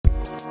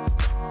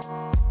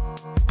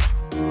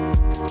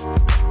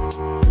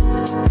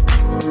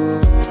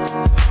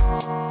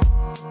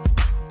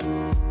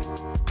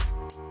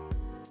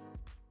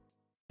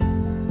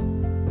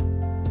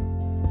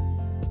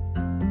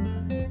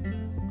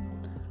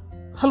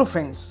Hello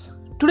friends,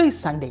 today is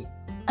Sunday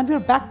and we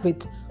are back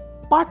with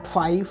part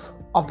 5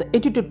 of the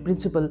Attitude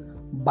Principle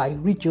by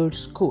Richard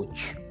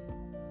Koch.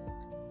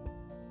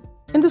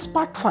 In this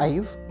part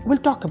 5, we'll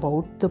talk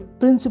about the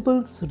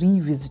principles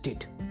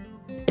revisited.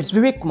 It's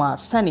Vivek Kumar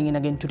signing in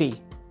again today.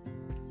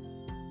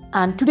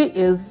 And today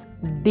is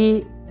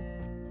day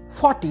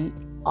 40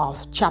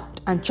 of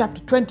chapter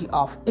 20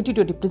 of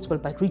Attitude Principle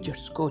by Richard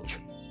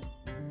Koch.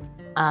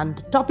 And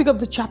the topic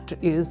of the chapter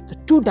is the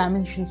two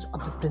dimensions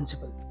of the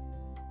principle.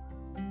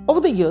 Over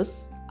the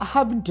years, I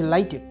have been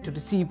delighted to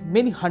receive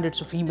many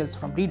hundreds of emails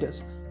from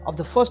readers of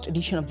the first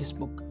edition of this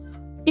book.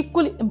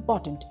 Equally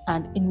important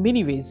and in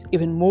many ways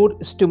even more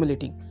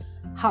stimulating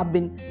have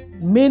been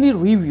many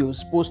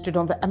reviews posted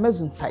on the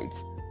Amazon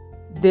sites.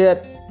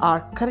 There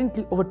are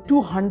currently over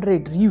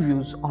 200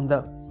 reviews on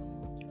the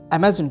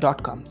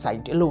Amazon.com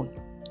site alone.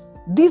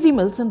 These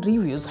emails and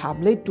reviews have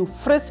led to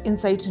fresh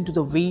insights into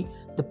the way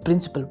the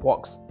principle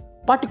works,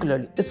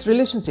 particularly its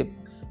relationship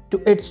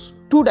to its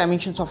two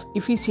dimensions of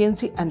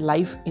efficiency and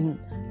life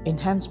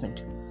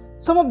enhancement.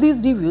 Some of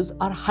these reviews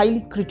are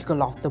highly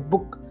critical of the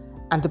book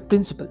and the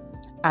principle,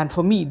 and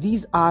for me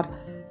these are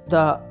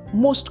the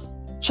most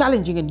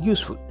challenging and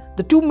useful.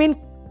 The two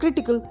main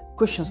critical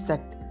questions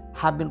that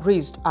have been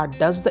raised are: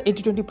 does the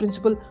 80-20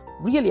 principle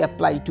really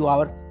apply to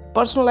our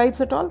personal lives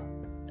at all?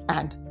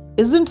 And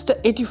isn't the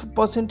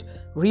 80%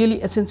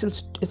 really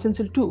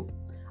essential too?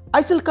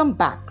 I shall come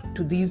back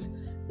to these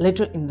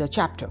later in the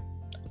chapter.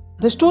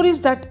 The stories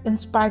that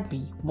inspired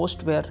me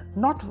most were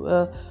not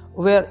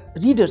where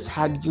readers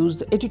had used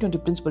the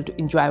 80-20 principle to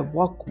enjoy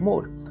work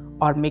more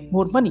or make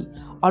more money,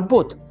 or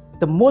both.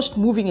 The most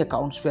moving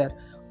accounts were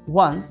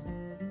ones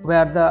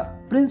where the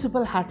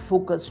principle had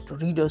focused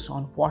readers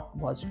on what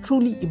was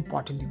truly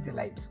important in their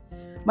lives.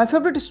 My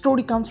favorite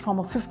story comes from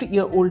a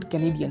 50-year-old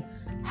Canadian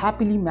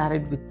happily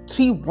married with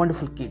 3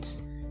 wonderful kids.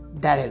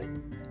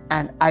 Daryl,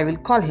 and I will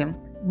call him,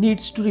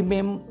 needs to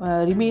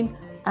remain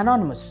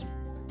anonymous,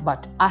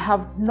 but I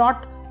have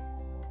not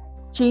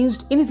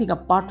changed anything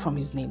apart from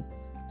his name.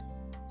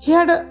 He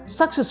had a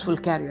successful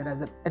career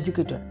as an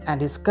educator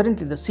and is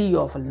currently the CEO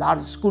of a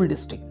large school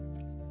district.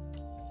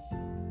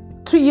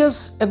 3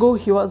 years ago,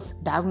 he was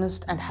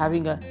diagnosed and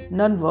having a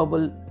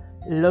non-verbal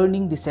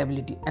learning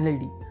disability,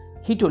 NLD.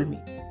 He told me,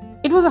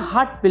 "It was a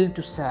hard pill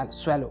to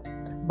swallow,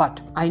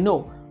 but I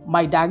know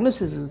my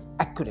diagnosis is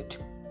accurate.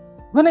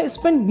 When I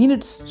spend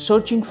minutes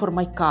searching for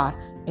my car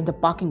in the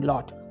parking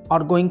lot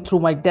or going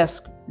through my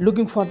desk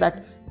looking for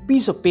that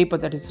piece of paper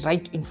that is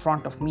right in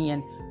front of me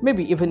and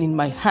maybe even in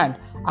my hand,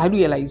 I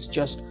realize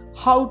just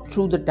how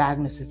true the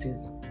diagnosis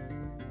is."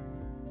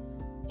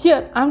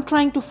 Here, I am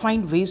trying to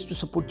find ways to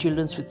support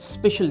children with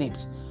special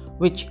needs,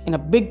 which is a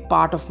big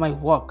part of my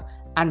work,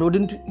 and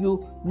wouldn't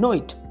you know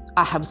it,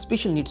 I have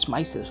special needs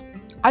myself.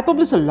 I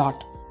publish a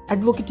lot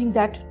advocating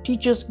that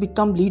teachers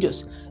become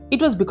leaders.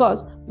 It was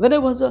because when I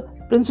was a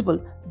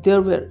principal,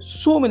 there were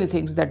so many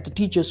things that the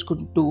teachers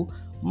couldn't do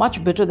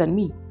much better than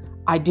me.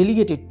 I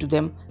delegated to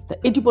them the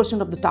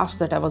 80% of the tasks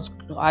that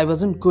I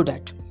wasn't good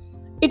at.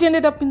 It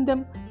ended up in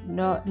them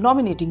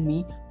nominating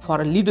me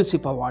for a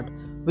leadership award,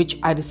 which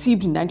I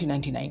received in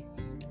 1999.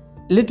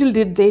 Little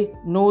did they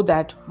know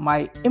that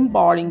my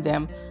empowering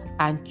them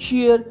and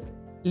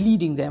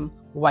cheerleading them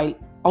while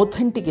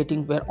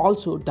authenticating were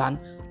also done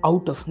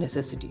out of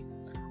necessity.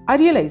 I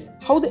realized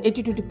how the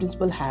 80-20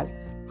 principle has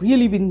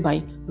really been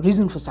my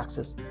reason for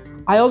success.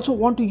 I also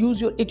want to use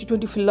your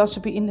 80-20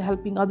 philosophy in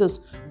helping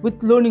others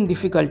with learning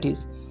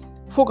difficulties.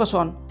 Focus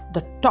on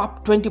the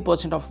top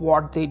 20% of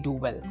what they do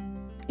well.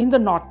 In the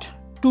not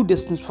too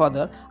distant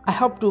further, I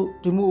hope to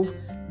remove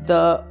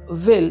the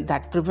veil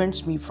that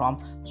prevents me from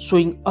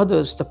showing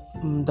others the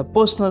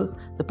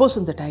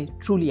person that I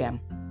truly am.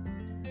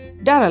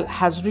 Daryl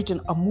has written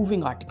a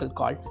moving article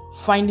called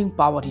Finding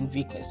Power in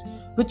Weakness,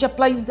 which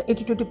applies the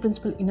 80-20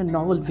 principle in a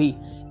novel way.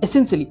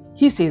 Essentially,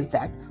 he says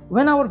that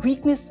when our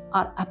weaknesses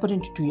are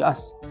apparent to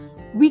us,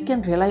 we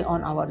can rely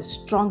on our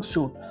strong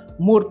suit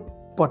more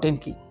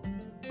potently.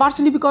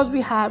 Partially because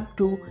we have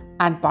to,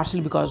 and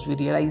partially because we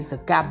realize the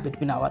gap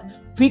between our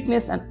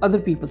weakness and other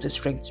people's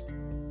strengths.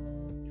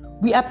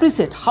 We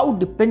appreciate how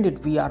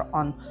dependent we are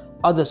on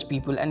others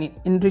people, and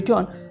in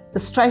return,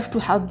 strive to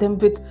help them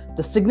with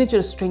the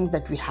signature strength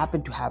that we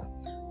happen to have.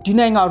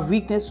 Denying our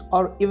weakness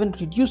or even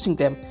reducing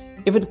them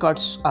even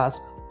cuts us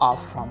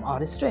off from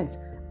our strengths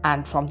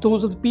and from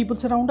those of the people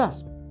around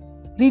us.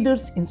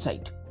 Reader's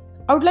insight.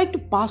 I would like to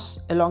pass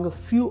along a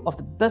few of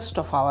the best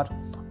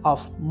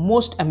of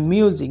most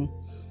amusing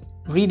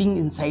reading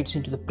insights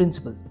into the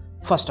principles.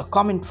 First, a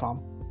comment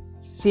from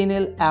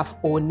Cecil F.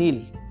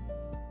 O'Neill.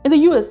 In the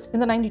US in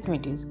the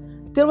 1920s,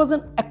 there was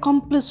an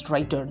accomplished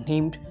writer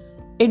named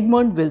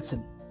Edmund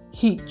Wilson.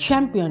 He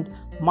championed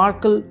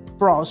Marshall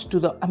prose to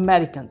the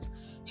Americans.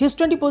 His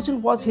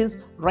 20% was his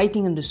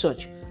writing and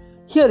research.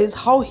 Here is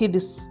how he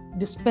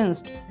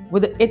dispensed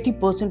with the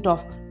 80%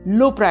 of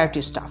low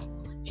priority stuff.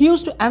 He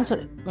used to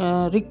answer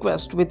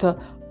requests with a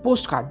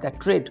postcard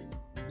that read,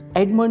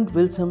 "Edmund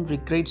Wilson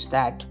regrets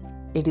that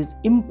it is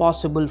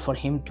impossible for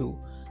him to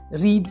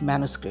read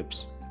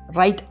manuscripts,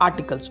 write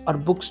articles or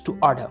books to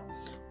order,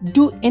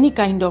 do any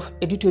kind of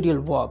editorial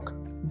work,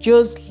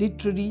 judge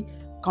literary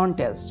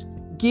contests,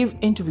 give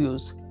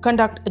interviews,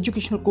 conduct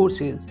educational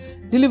courses,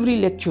 deliver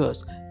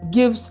lectures,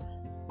 gives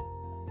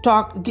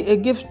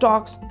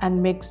talks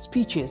and make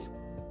speeches,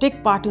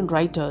 take part in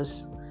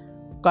writers'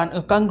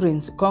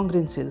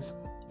 congresses,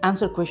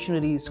 answer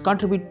questionnaires,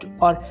 contribute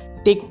or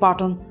take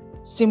part on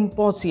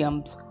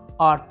symposiums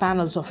or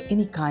panels of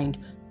any kind,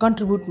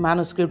 contribute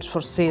manuscripts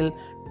for sale,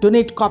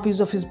 donate copies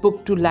of his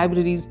book to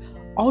libraries,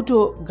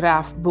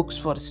 autograph books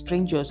for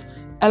strangers,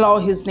 allow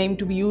his name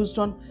to be used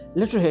on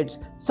letterheads,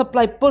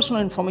 supply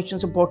personal information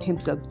about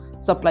himself,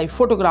 supply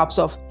photographs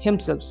of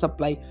himself,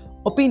 supply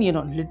opinion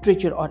on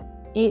literature or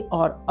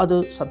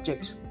other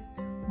subjects.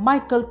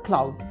 Michael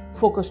Cloud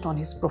focused on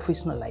his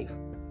professional life.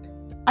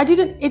 I did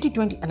an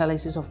 80-20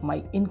 analysis of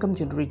my income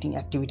generating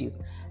activities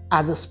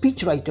as a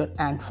speechwriter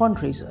and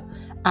fundraiser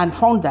and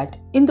found that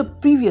in the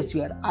previous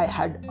year I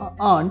had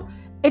earned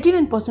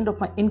 89% of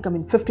my income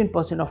in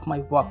 15% of my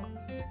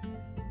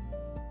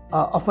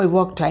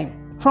work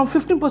time. From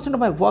 15% of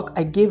my work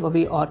I gave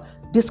away or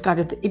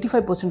discarded the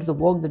 85% of the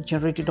work that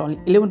generated only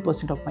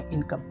 11% of my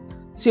income,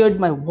 shared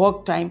my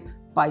work time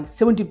by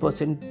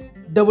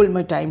 70%, doubled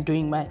my time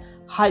doing my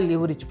high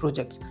leverage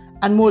projects,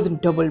 and more than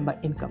doubled my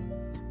income.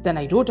 Then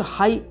I wrote a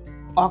high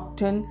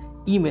octane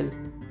email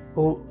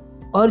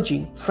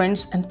urging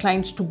friends and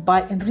clients to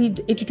buy and read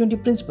the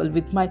 80-20 principle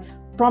with my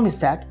promise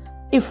that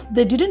if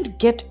they didn't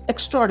get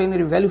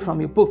extraordinary value from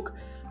your book,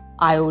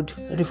 I would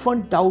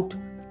refund out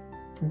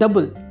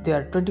double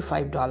their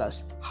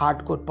 $25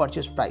 hardcore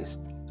purchase price.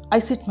 I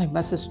sent my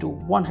message to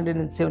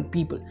 107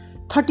 people.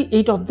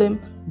 38 of them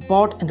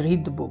bought and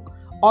read the book.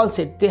 All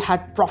said they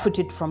had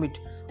profited from it.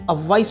 A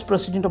vice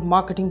president of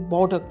marketing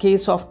bought a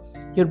case of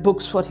your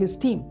books for his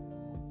team.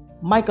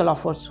 Michael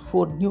offers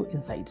 4 new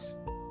insights.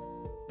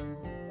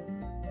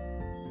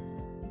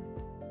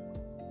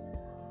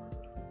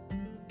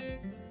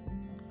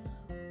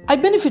 I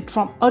benefit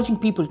from urging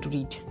people to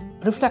read,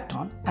 reflect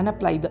on, and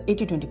apply the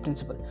 80-20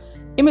 principle.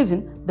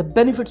 Imagine the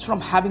benefits from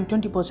having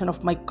 20%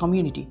 of my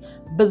community,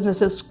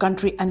 businesses,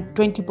 country, and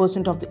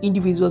 20% of the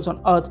individuals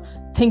on earth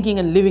thinking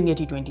and living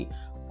 80-20.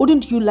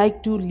 Wouldn't you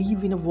like to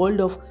live in a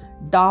world of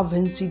Da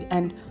Vinci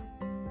and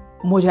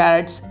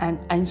Mozarts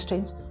and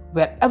Einsteins,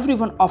 where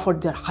everyone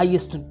offered their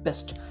highest and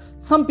best?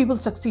 Some people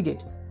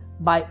succeeded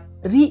by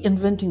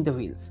reinventing the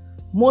wheels.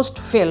 Most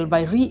fail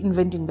by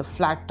reinventing the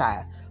flat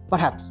tire.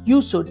 Perhaps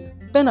you should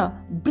pen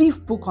a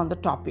brief book on the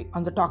topic,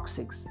 on the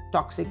toxic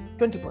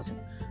 20%,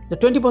 the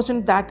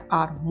 20% that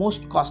are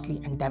most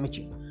costly and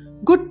damaging.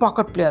 Good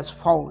poker players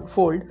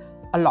fold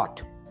a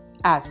lot.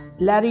 As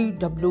Larry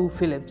W.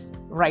 Phillips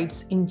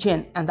writes in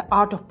Zen and the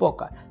Art of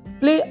Poker,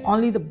 play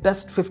only the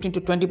best 15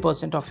 to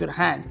 20% of your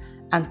hand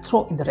and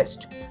throw in the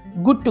rest.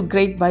 Good to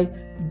Great by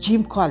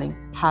Jim Collins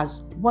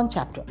has one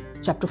chapter,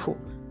 chapter 4,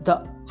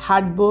 the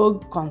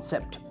Hadberg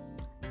concept.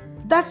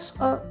 That's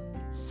a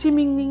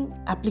seeming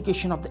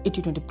application of the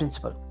 80-20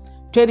 principle.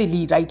 Terry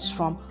Lee writes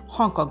from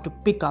Hong Kong to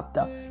pick up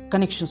the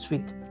connections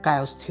with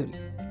chaos theory.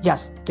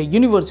 Yes, the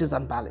universe is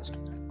unbalanced.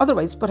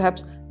 Otherwise,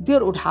 perhaps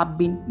there would have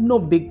been no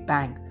Big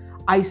Bang.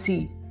 I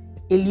see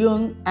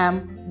Elyong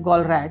M.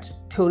 Goldratt's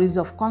theories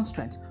of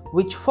constraints,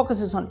 which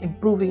focuses on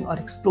improving or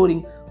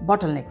exploring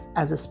bottlenecks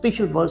as a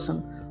special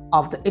version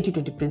of the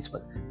 80-20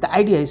 principle. The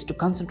idea is to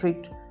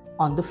concentrate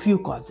on the few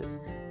causes,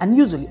 and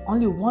usually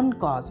only one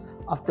cause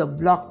of the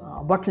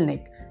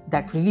bottleneck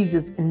that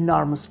releases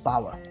enormous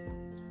power.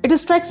 It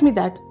strikes me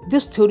that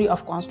this theory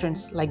of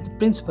constraints, like the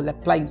principle,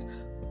 applies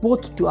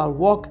both to our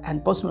work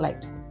and personal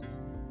lives.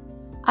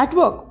 At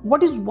work,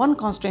 what is one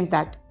constraint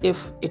that,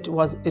 if it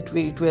were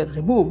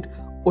removed,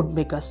 would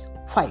make us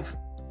 5,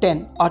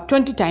 10, or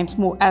 20 times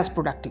more as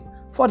productive?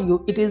 For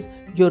you, it is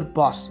your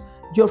boss,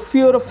 your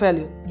fear of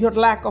failure, your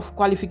lack of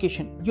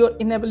qualification, your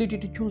inability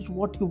to choose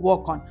what you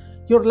work on,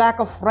 your lack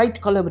of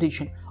right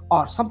collaboration,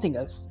 or something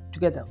else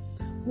together.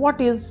 What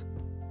is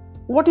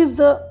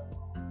the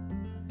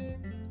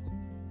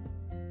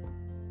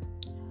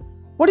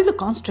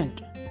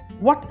constraint?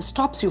 What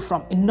stops you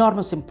from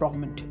enormous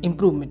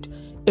improvement?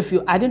 If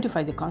you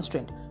identify the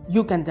constraint,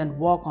 you can then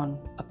work on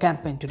a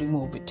campaign to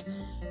remove it.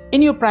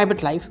 In your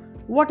private life,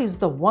 what is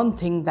the one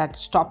thing that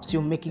stops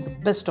you making the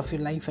best of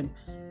your life and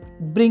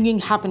bringing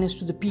happiness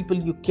to the people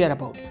you care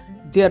about?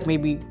 There may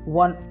be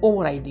one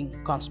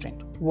overriding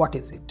constraint. What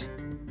is it?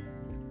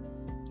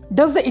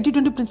 Does the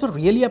 80-20 principle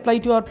really apply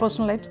to our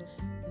personal lives?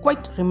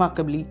 Quite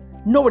remarkably,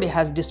 nobody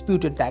has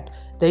disputed that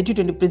the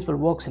 80-20 principle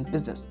works in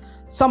business.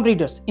 Some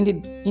readers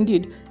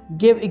indeed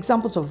gave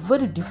examples of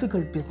very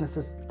difficult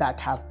businesses that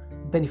have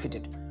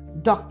benefited.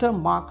 Dr.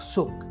 Mark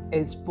Sook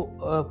is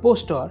a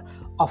pastor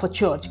of a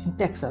church in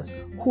Texas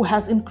who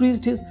has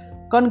increased his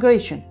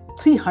congregation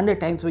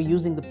 300 times by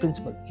using the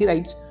principle. He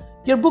writes,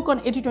 "Your book on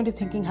 80-20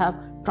 thinking have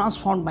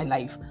transformed my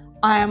life.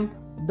 I am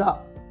the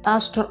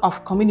pastor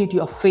of Community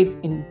of Faith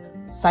in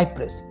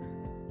Cypress,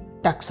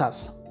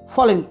 Texas.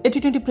 Following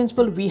 80-20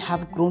 principle, we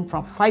have grown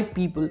from 5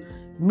 people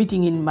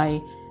meeting in my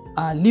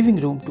living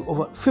room to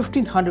over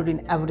 1,500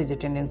 in average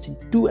attendance in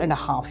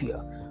 2.5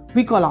 years.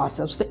 We call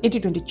ourselves the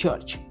 80-20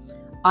 Church.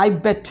 I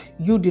bet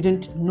you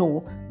didn't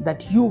know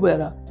that you were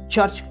a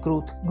church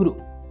growth guru.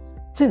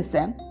 Since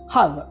then,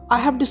 however, I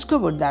have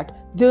discovered that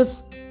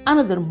there's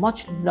another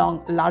much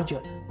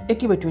larger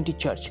 80-20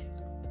 church.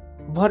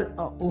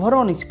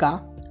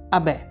 Veronica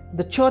Abe,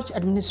 the church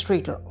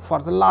administrator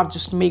for the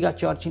largest mega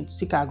church in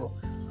Chicago,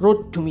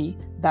 wrote to me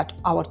that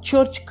our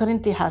church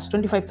currently has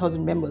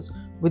 25,000 members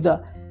with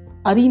the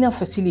arena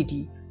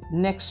facility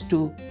next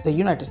to the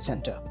United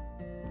Center,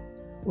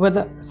 where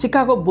the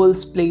Chicago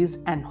Bulls plays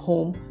and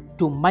home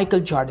to Michael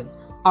Jordan.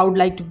 I would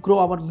like to grow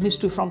our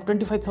ministry from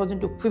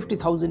 25,000 to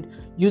 50,000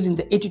 using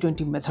the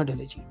 80-20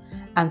 methodology.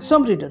 And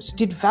some readers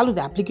did value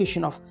the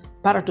application of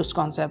Pareto's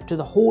concept to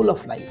the whole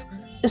of life,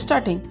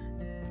 starting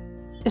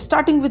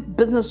with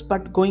business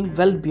but going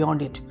well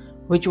beyond it,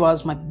 which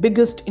was my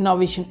biggest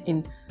innovation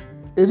in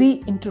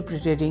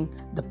reinterpreting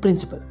the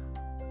principle.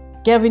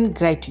 Kevin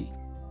Grady,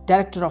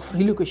 director of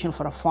relocation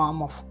for a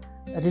firm of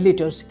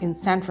realtors in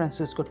San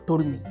Francisco,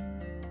 told me,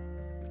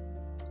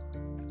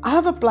 I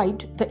have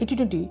applied the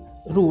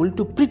 80-20 rule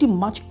to pretty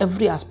much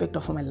every aspect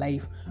of my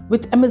life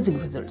with amazing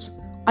results.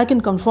 I can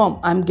confirm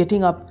I'm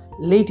getting up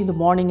late in the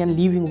morning and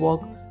leaving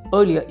work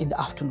earlier in the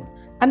afternoon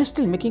and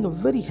still making a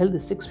very healthy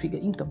six-figure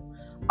income.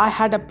 I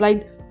had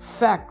applied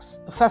facets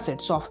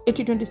of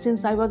 80-20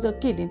 since I was a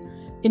kid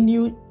in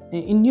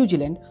New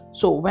Zealand.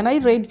 So when I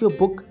read your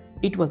book,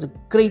 it was a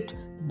great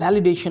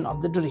validation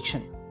of the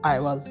direction I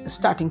was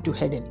starting to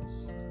head in.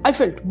 I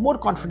felt more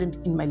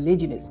confident in my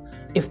laziness,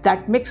 if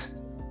that makes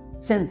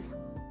sense.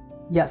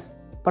 Yes,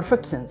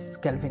 perfect sense,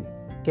 Kevin.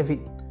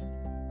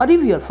 A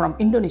reviewer from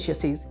Indonesia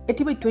says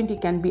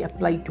 80-20 can be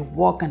applied to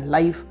work and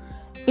life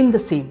in the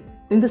same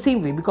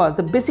way because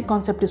the basic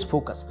concept is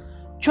focus.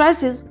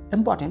 Choice is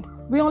important.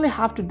 We only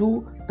have to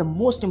do the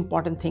most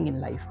important thing in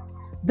life.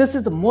 This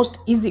is the most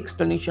easy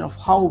explanation of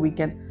how we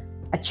can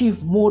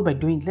achieve more by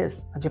doing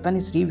less, a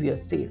Japanese reviewer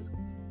says.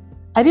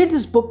 I read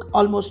this book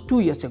almost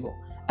 2 years ago,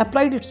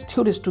 applied its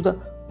theories to the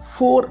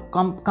 4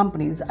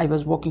 companies I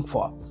was working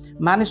for,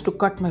 managed to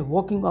cut my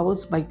working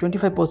hours by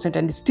 25%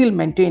 and still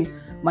maintained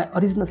my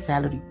original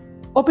salary,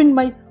 opened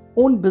my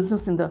own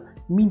business in the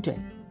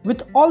meantime.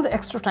 With all the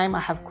extra time I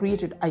have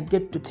created, I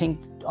get to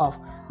think of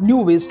new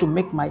ways to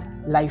make my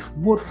life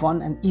more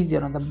fun and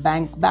easier on the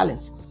bank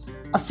balance.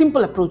 A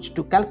simple approach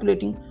to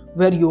calculating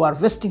where you are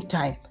wasting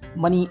time,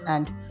 money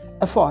and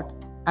effort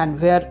and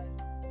where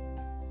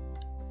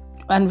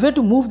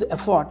to move the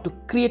effort to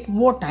create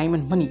more time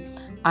and money.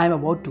 I am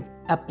about to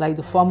apply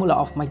the formula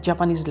of my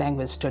Japanese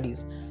language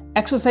studies,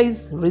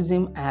 exercise,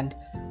 regime and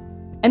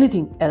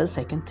anything else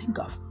I can think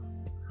of.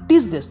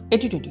 Teach this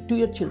 80-20 to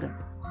your children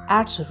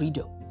as a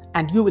reader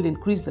and you will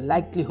increase the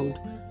likelihood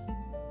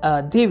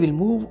they will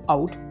move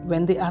out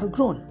when they are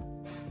grown,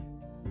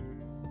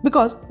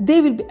 because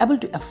they will be able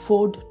to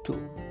afford to.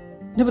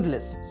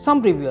 Nevertheless,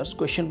 some reviewers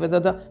question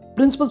whether the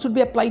principles should be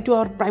applied to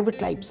our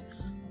private lives.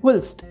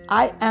 Whilst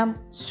I am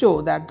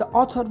sure that the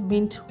author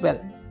meant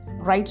well,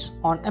 writes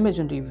on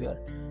Amazon Reviewer,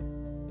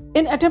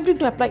 in attempting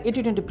to apply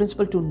 80-20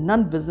 principle to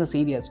non-business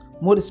areas,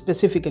 more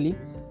specifically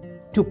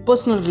to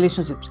personal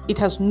relationships, it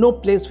has no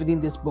place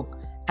within this book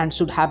and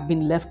should have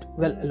been left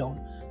well alone.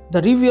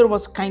 The reviewer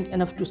was kind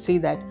enough to say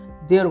that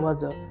there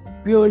was a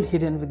pearl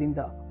hidden within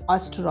the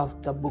oyster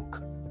of the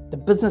book, the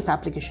business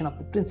application of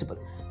the principle,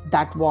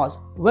 that was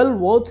well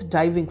worth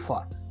diving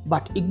for,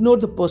 but ignore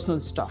the personal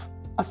stuff.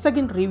 A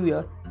second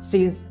reviewer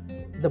says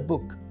the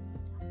book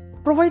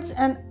provides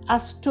an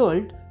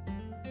astute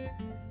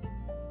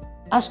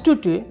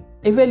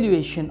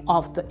evaluation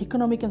of the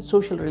economic and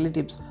social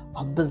relatives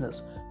of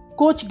business.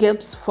 Coach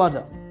Gibbs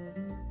further,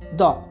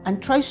 though,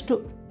 and tries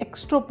to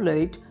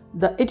extrapolate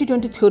the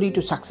 80-20 theory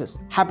to success,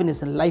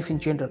 happiness and life in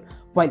general.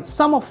 While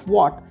some of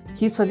what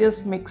he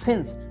suggests makes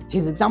sense,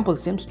 his example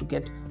seems to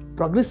get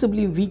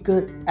progressively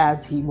weaker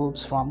as he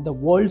moves from the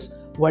world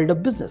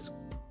of business.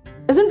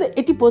 Isn't the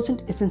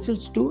 80% essential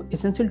too?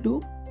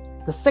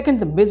 The second,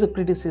 the major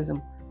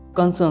criticism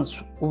concerns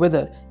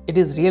whether it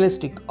is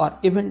realistic or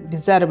even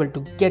desirable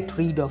to get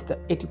rid of the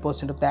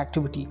 80% of the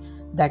activity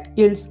that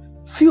yields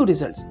few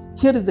results.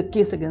 Here is the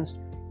case against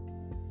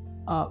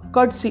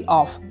courtesy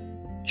of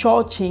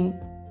Cho-Ching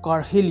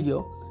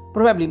Carhilio,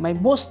 probably my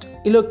most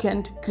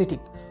eloquent critic,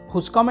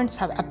 whose comments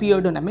have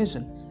appeared on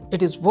Amazon.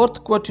 It is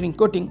worth quoting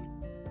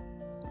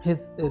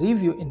his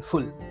review in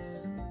full.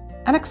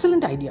 An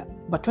excellent idea,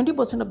 but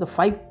 20% of the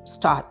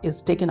 5-star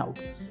is taken out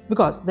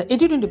because the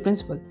 80-20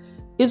 principle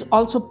is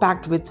also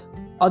packed with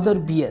other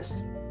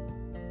BS,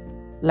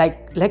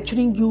 like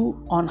lecturing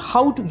you on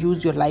how to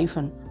use your life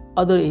and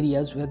other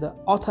areas where the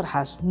author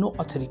has no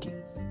authority.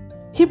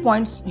 He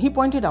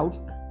pointed out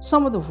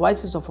some of the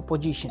voices of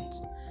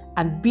oppositions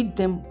and beat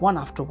them one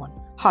after one.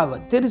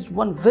 However, there is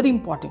one very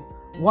important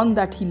one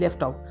that he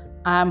left out.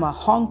 I am a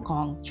Hong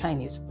Kong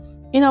Chinese.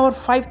 In our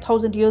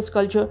 5,000 years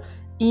culture,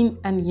 yin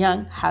and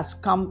yang has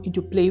come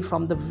into play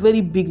from the very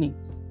beginning.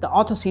 The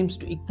author seems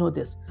to ignore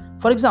this.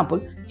 For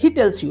example, he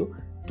tells you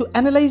to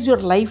analyze your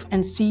life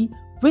and see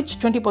which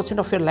 20%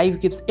 of your life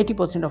gives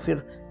 80% of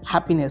your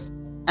happiness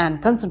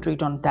and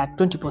concentrate on that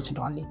 20%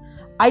 only.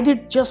 I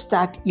did just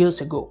that years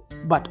ago,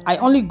 but I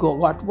only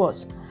got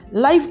worse.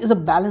 Life is a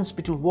balance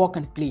between work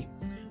and play.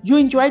 You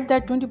enjoyed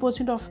that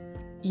 20% of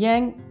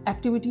yang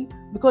activity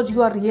because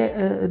you are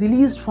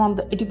released from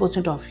the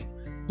 80% of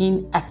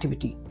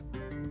inactivity.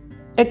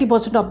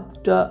 80%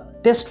 of the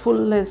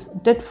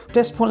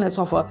tastefulness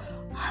of a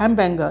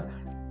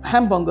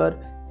hamburger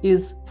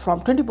is from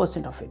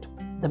 20% of it.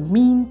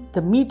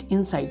 The meat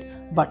inside,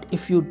 but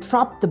if you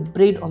drop the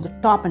bread on the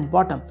top and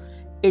bottom,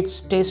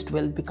 its taste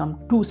will become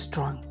too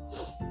strong.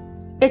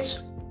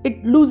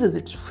 It loses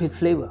its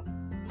flavor.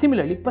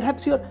 Similarly,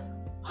 perhaps your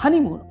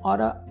honeymoon or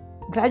a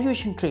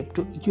graduation trip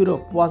to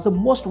Europe was the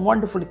most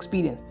wonderful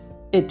experience.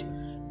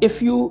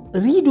 If you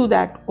redo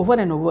that over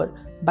and over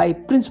by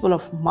principle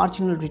of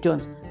marginal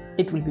returns,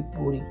 it will be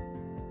boring.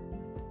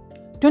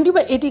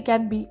 20/80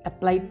 can be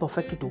applied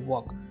perfectly to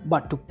work,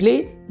 but to play,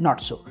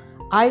 not so.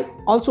 I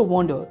also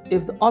wonder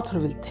if the author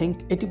will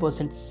think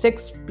 80%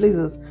 sex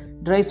pleasures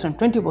derives from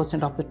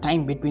 20% of the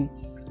time between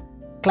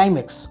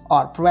climax,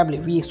 or probably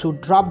we should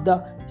drop the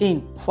aim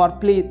for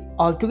play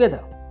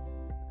altogether.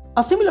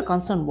 A similar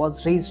concern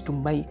was raised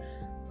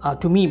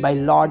to me by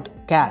Lord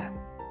Kerr,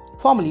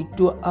 formerly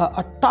to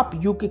a top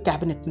UK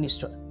cabinet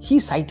minister. He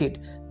cited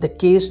the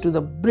case to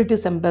the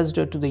British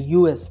ambassador to the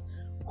US,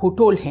 who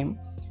told him,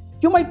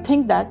 "You might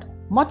think that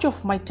much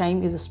of my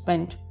time is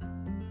spent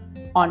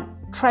on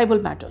tribal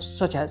matters,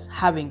 such as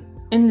having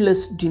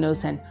endless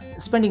dinners and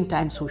spending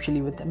time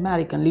socially with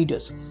American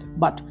leaders,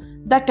 but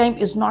that time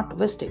is not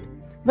wasted.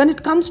 When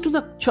it comes to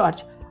the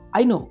church,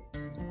 I know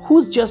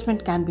whose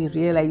judgment can be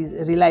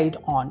relied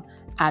on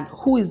and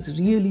who is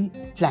really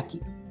flaky.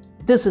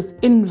 This is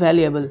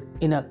invaluable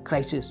in a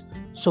crisis,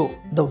 so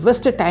the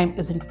wasted time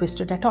isn't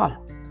wasted at all."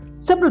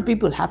 Several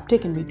people have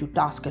taken me to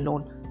task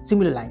along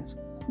similar lines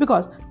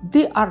because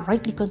they are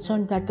rightly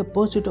concerned that the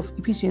pursuit of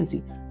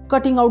efficiency,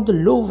 cutting out the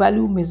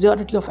low-value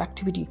majority of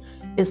activity,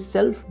 is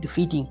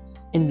self-defeating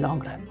in long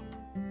run.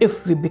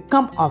 If we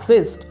become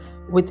obsessed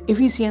with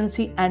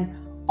efficiency and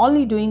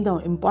only doing the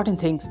important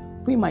things,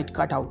 we might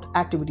cut out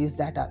activities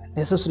that are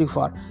necessary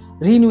for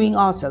renewing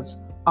ourselves,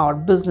 our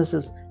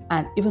businesses,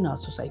 and even our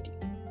society.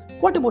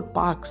 What about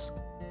parks?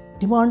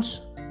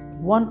 Demands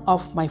one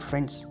of my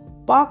friends.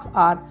 Parks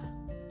are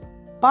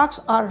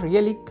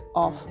relic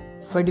of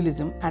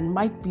feudalism and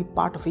might be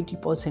part of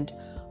 80%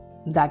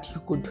 that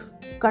you could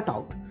cut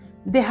out.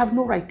 They have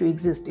no right to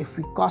exist if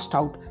we cost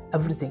out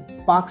everything.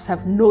 Parks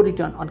have no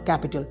return on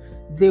capital.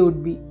 They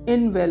would be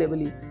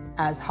invaluable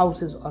as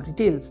houses or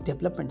retail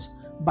developments.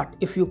 But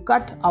if you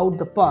cut out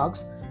the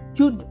parks,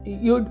 you'd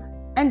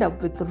end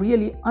up with a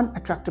really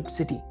unattractive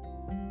city.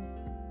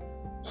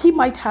 He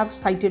might have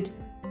cited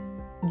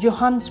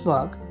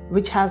Johannesburg,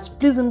 which has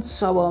pleasant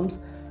suburbs,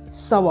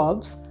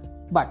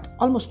 but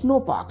almost no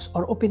parks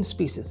or open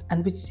spaces,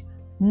 and which,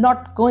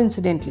 not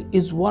coincidentally,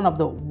 is one of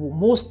the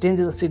most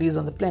dangerous cities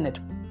on the planet.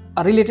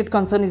 A related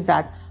concern is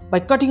that by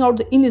cutting out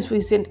the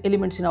inefficient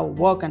elements in our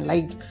work and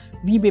lives,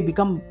 we may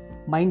become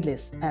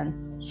mindless and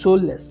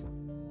soulless,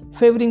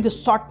 favoring the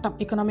short-term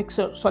economic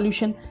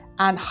solution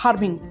and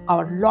harming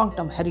our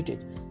long-term heritage.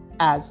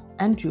 As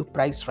Andrew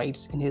Price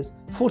writes in his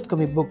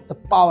forthcoming book, The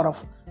Power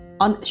of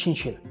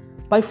Unessential,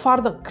 by far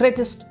the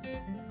greatest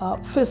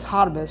fish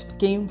harvest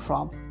came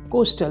from the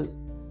coastal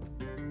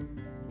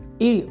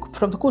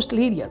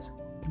areas.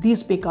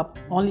 These make up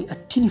only a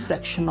teeny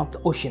fraction of the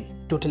ocean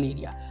total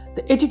area.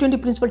 The 80-20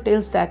 principle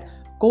tells that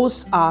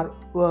coasts are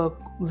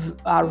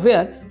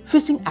where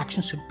fishing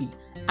action should be,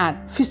 and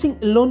fishing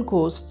along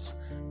coasts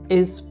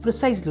is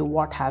precisely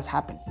what has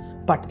happened.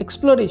 But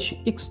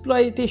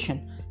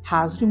exploitation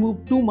has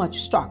removed too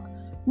much stock.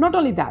 Not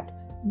only that,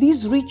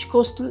 these rich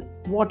coastal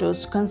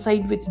waters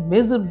coincide with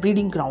major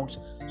breeding grounds,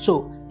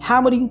 so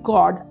hammering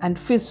cod and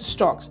fish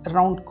stocks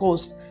around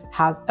coasts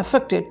has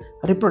affected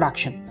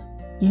reproduction,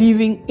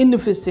 leaving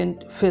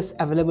inefficient fish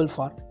available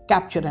for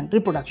capture and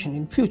reproduction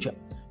in future.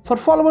 For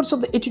followers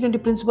of the 80-20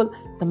 principle,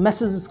 the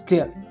message is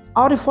clear.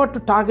 Our effort to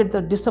target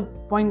the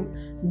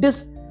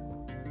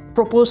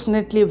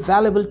disproportionately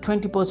valuable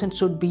 20%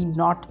 should be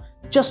not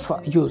just for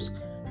use.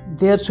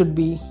 There should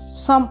be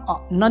some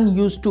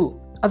non-use too.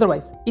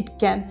 Otherwise, it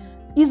can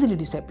easily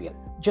disappear.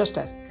 Just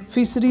as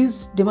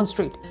fisheries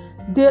demonstrate,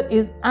 there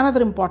is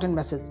another important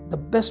message. The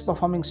best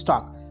performing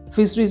stock,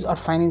 fisheries or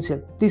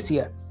financial, this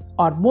year,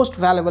 or most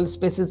valuable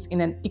species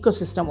in an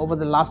ecosystem over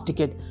the last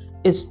decade,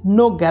 is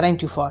no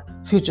guarantee for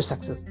future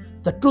success.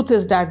 The truth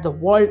is that the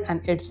world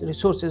and its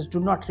resources do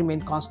not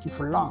remain constant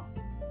for long.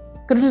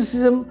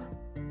 Criticism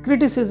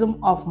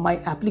of my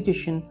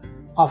application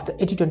of the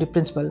 80-20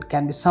 principle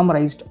can be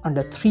summarized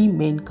under three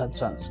main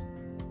concerns.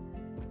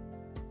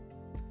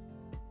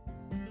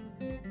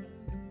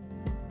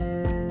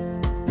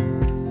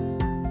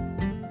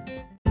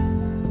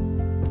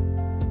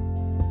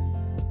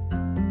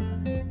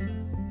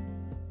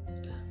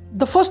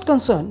 The first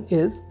concern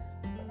is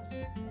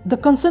the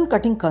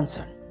concern-cutting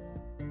concern.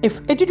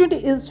 If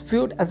 80-20 is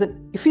viewed as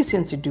an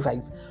efficiency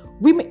device,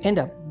 we may end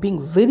up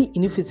being very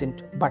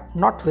inefficient but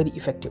not very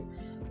effective.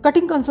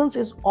 Cutting concerns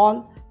is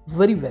all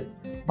very well,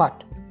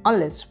 but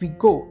unless we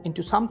go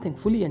into something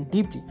fully and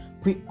deeply,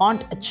 we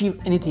won't achieve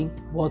anything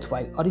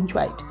worthwhile or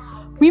enjoy it.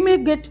 We may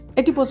get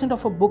 80%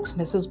 of a book's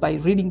message by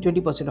reading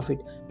 20% of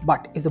it,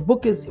 but if the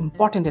book is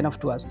important enough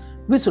to us,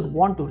 we should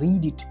want to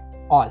read it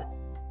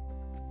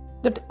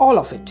all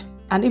of it,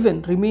 and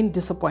even remain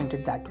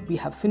disappointed that we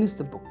have finished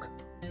the book.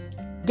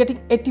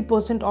 Getting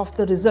 80% of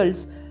the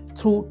results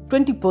through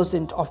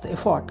 20% of the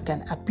effort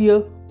can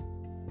appear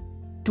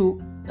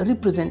to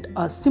represent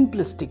a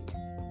simplistic,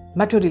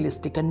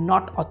 materialistic, and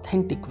not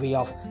authentic way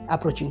of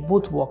approaching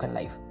both work and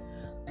life.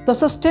 The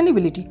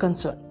sustainability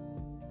concern.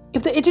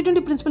 If the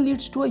 80-20 principle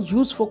leads to a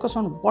huge focus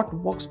on what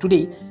works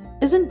today,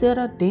 isn't there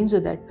a danger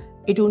that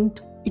it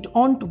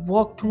won't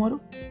work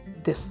tomorrow?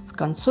 This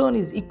concern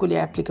is equally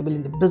applicable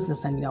in the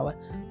business and in our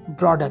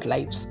broader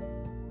lives.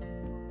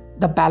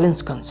 The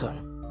balance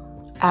concern.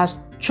 As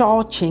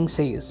Cho Ching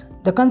says,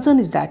 the concern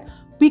is that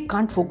we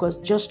can't focus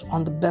just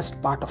on the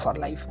best part of our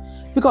life,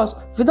 because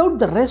without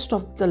the rest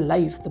of the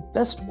life, the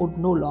best would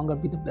no longer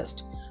be the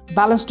best.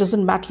 Balance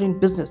doesn't matter in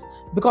business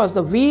because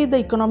the way the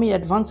economy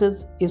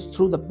advances is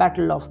through the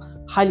battle of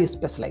highly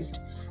specialized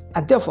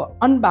and therefore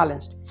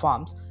unbalanced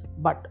farms,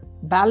 but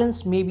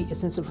balance may be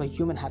essential for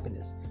human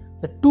happiness.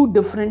 The two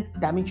different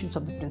dimensions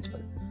of the principle.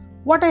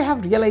 What I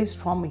have realized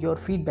from your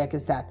feedback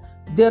is that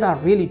there are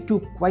really two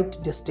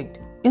quite distinct,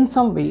 in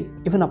some way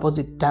even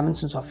opposite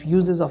dimensions of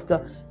uses of the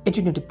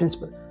 80-20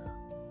 principle.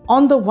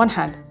 On the one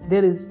hand,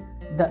 there is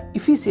the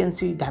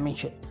efficiency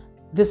dimension.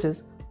 This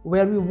is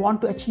where we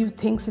want to achieve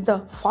things in the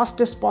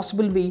fastest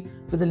possible way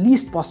with the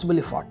least possible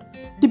effort.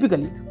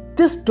 Typically,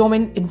 this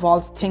domain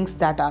involves things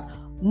that are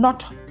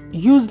not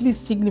hugely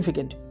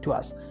significant to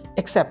us,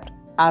 except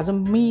as a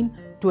mean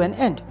to an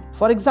end.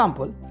 For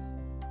example,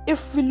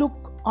 if we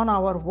look on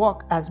our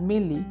work as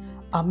mainly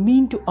a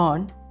mean to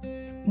earn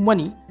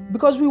money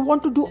because we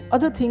want to do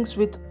other things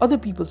with other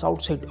people's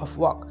outside of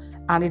work,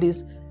 and it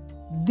is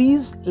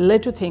these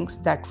latter things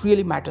that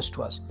really matters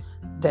to us,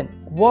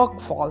 then work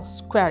falls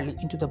squarely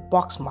into the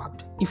box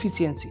marked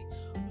efficiency.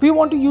 We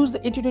want to use the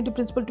 80-20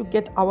 principle to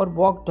get our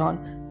work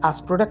done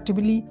as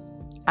productively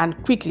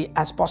and quickly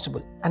as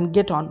possible and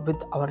get on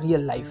with our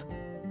real life.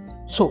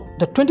 So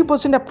the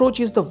 20% approach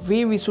is the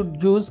way we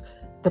should use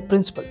the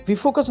principle. We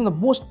focus on the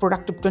most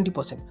productive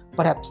 20%,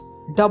 perhaps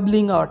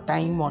doubling our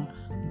time on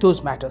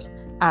those matters,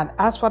 and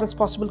as far as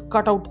possible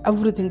cut out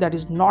everything that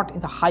is not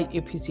in the high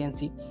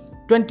efficiency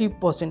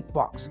 20%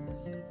 box.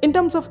 In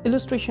terms of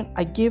illustration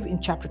I gave in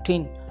chapter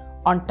 10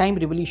 on time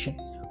revolution,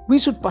 we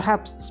should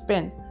perhaps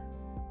spend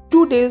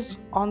 2 days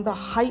on the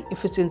high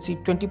efficiency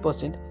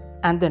 20%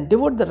 and then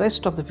devote the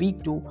rest of the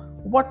week to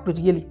what we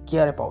really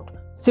care about,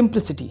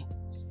 simplicity.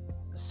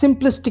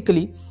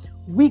 Simplistically,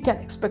 we can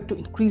expect to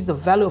increase the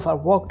value of our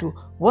work to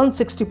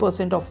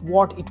 160% of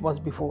what it was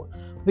before.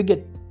 We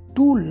get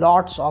 2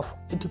 lots of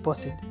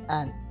 80%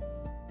 and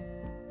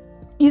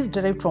is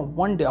derived from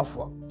 1 day of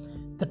work,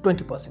 the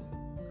 20%.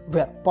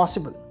 Where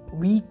possible,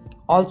 we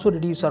also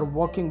reduce our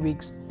working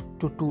weeks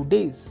to 2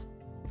 days.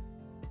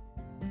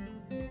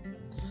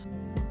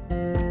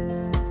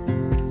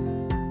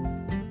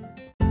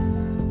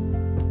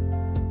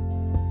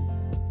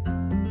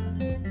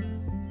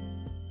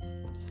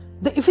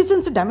 The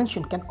efficiency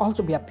dimension can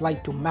also be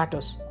applied to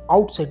matters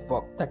outside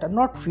work that are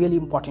not really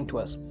important to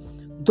us,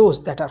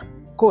 those that are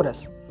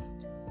chorus.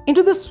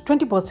 Into this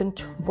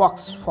 20%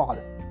 box fall,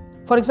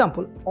 for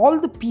example, all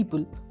the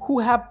people who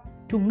have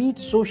to meet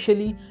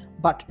socially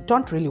but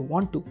don't really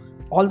want to,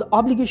 all the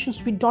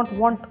obligations we don't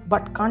want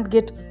but can't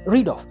get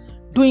rid of,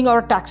 doing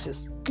our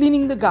taxes,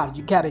 cleaning the garage,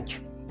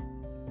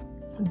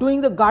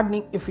 doing the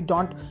gardening if we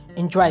don't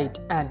enjoy it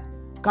and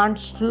can't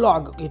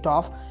slog it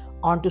off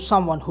onto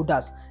someone who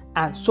does,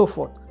 and so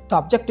forth. The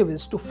objective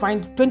is to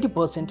find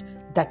 20%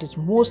 that is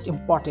most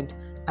important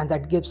and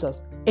that gives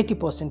us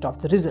 80% of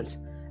the results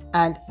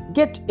and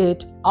get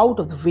it out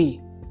of the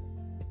way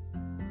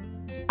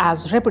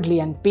as rapidly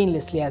and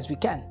painlessly as we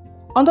can.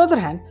 On the other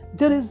hand,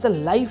 there is the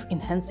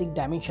life-enhancing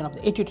dimension of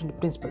the 80-20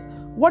 principle.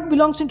 What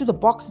belongs into the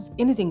box is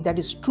anything that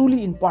is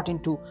truly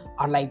important to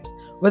our lives,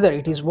 whether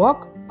it is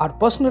work, our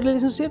personal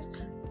relationships,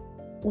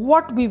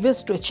 what we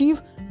wish to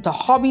achieve, the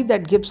hobby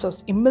that gives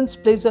us immense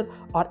pleasure,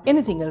 or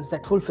anything else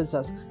that fulfills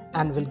us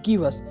and will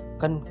give us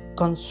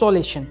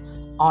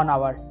consolation on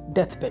our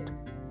deathbed.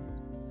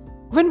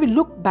 When we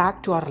look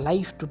back to our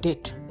life to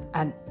date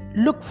and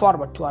look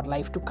forward to our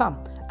life to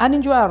come and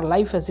enjoy our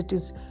life as it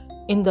is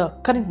in the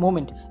current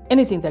moment,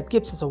 anything that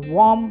gives us a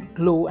warm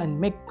glow and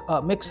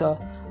makes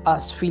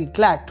us feel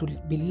glad to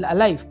be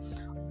alive,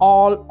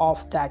 all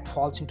of that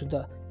falls into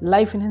the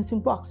life-enhancing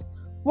box.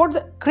 What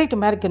the great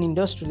American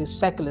industrialist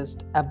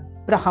psychologist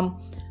Abraham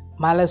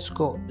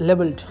Maslow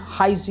labeled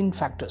hygiene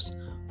factors,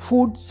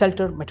 food,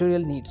 shelter,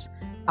 material needs,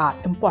 are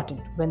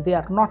important when they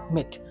are not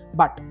met,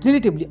 but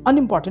relatively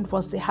unimportant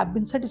once they have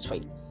been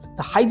satisfied.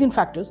 The hygiene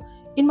factors,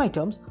 in my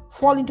terms,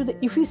 fall into the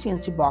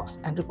efficiency box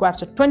and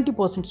requires a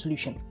 20%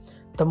 solution,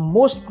 the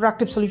most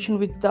productive solution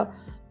with the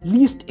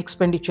least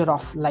expenditure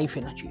of life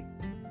energy.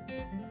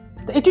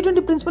 The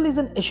 80-20 principle is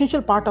an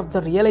essential part of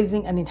the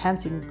realizing and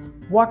enhancing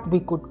what we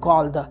could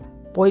call the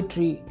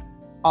poetry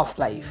of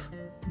life.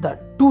 The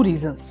two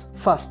reasons.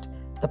 First,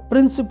 the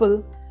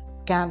principle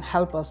can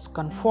help us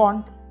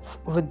confront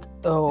with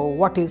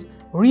what is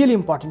really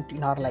important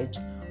in our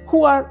lives.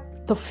 Who are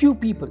the few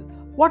people?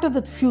 What are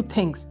the few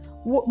things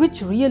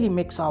which really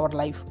makes our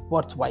life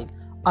worthwhile?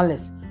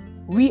 Unless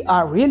we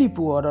are really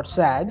poor or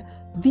sad,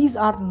 these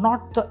are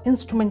not the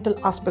instrumental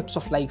aspects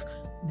of life,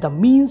 the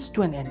means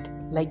to an end,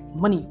 like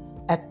money,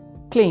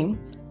 acclaim,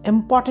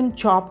 important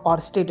job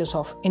or status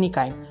of any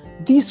kind.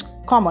 These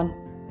come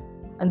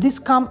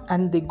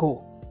and they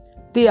go.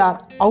 They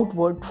are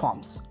outward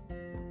forms.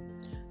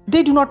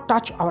 They do not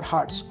touch our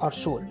hearts or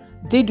soul.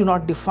 They do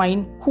not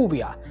define who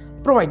we are.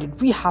 Provided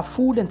we have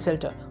food and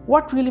shelter,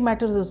 what really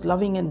matters is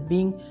loving and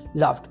being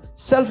loved,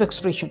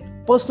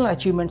 self-expression, personal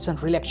achievements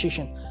and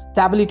relaxation,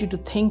 the ability to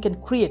think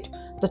and create,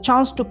 the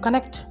chance to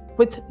connect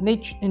with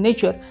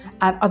nature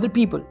and other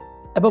people.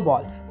 Above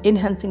all,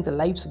 enhancing the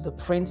lives of the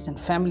friends and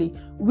family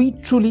we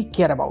truly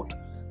care about.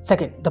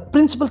 Second, the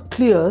principle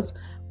clears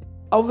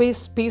away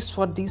space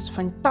for these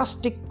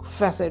fantastic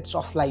facets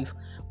of life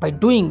by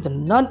doing the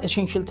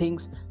non-essential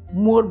things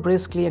more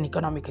briskly and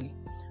economically,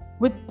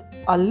 with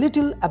a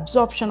little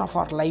absorption of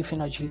our life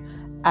energy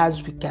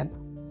as we can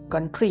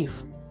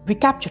contrive. We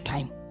capture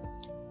time,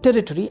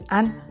 territory,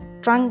 and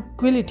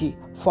tranquility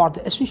for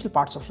the essential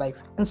parts of life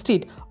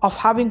instead of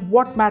having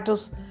what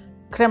matters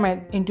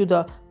crammed into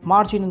the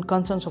margin and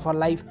concerns of our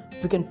life.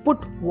 We can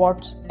put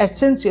what's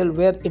essential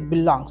where it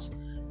belongs,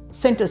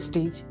 center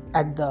stage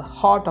at the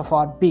heart of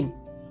our being.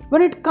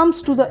 When it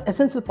comes to the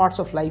essential parts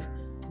of life,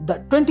 the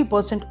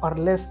 20% or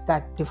less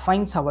that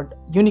defines our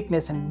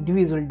uniqueness and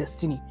individual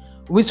destiny,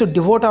 we should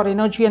devote our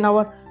energy and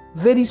our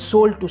very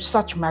soul to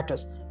such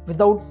matters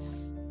without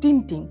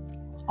stinting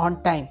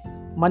on time,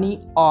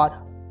 money,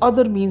 or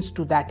other means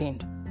to that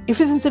end.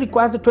 Efficiency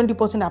requires the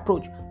 20%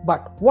 approach,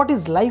 but what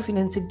is life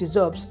enhancing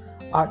deserves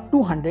a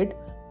 200,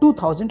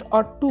 2000,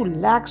 or 2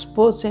 lakhs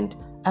percent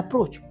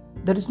approach.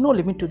 There is no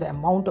limit to the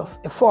amount of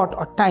effort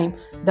or time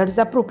that is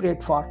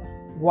appropriate for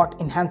what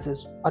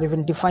enhances or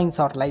even defines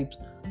our lives.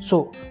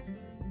 So,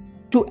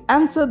 to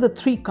answer the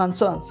three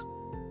concerns,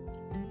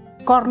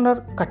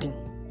 corner cutting.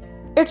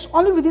 It's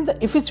only within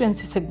the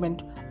efficiency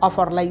segment of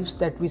our lives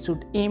that we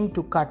should aim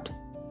to cut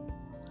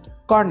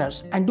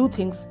corners and do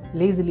things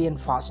lazily and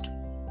fast.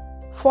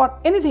 For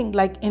anything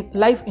like in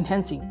life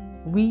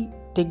enhancing, we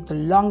take the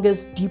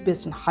longest,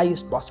 deepest, and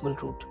highest possible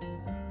route.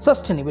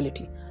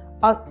 Sustainability.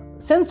 A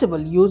sensible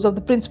use of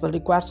the principle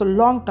requires a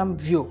long-term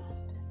view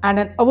and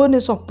an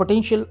awareness of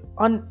potential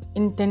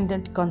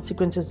unintended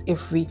consequences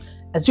if we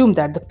assume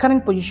that the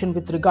current position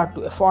with regard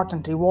to effort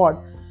and reward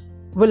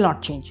will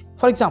not change.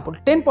 For example,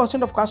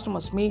 10% of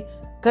customers may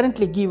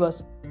currently give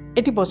us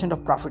 80%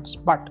 of profits,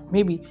 but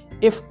maybe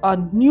if a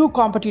new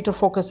competitor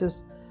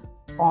focuses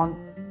on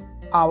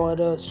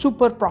our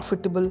super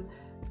profitable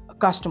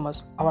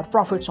customers, our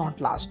profits won't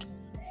last.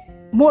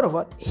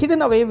 Moreover,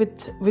 hidden away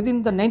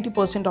within the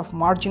 90% of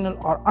marginal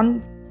or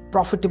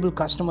unprofitable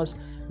customers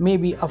may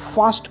be a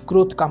fast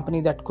growth company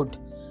that could,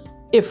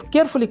 if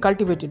carefully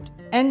cultivated,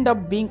 end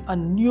up being a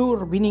new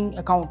winning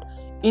account.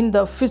 In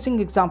the fishing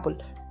example,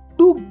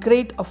 too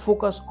great a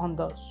focus on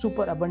the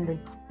super abundant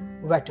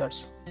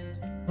waiters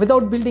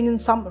without building in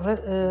some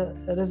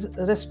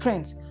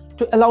restraints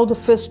to allow the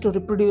fish to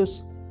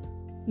reproduce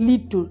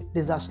lead to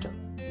disaster.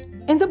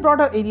 In the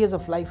broader areas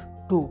of life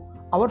too,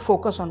 our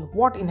focus on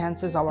what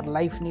enhances our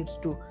life needs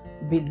to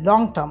be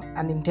long-term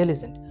and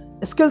intelligent.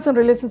 Skills and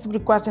relationship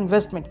requires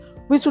investment.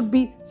 We should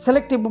be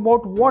selective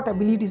about what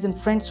abilities and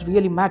friends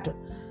really matter.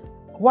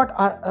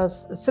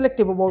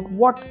 Selective about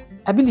what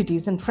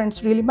abilities and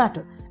friends really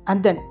matter,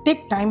 and then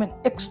take time and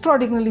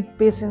extraordinarily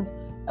patience,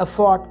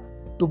 effort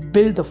to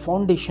build the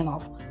foundation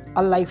of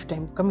a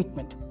lifetime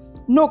commitment.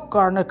 No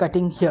corner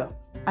cutting here,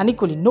 and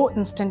equally no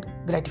instant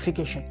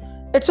gratification.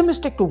 It's a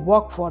mistake to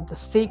work for the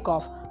sake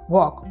of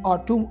work or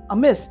to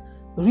amass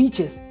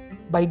riches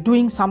by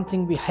doing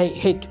something we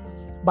hate,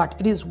 but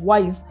it is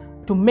wise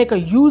to make a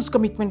huge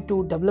commitment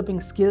to developing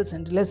skills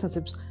and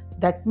relationships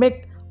that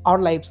make our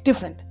lives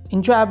different,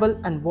 enjoyable,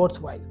 and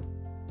worthwhile.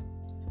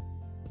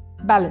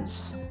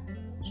 Balance.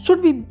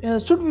 Should we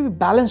be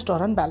balanced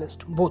or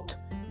unbalanced? Both.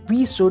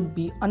 We should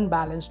be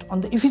unbalanced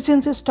on the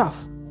efficiency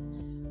stuff,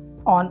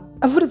 on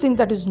everything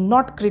that is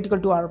not critical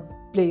to our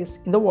place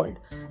in the world,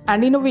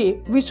 and in a way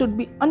we should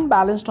be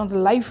unbalanced on the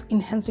life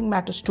enhancing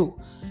matters too,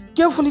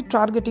 carefully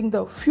targeting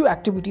the few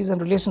activities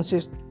and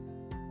relationships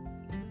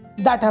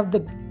that have the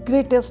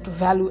greatest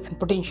value and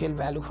potential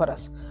value for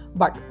us.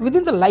 But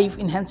within the life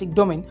enhancing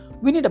domain,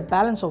 we need a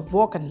balance of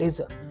work and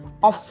leisure,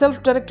 of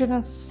self-directed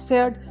and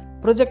shared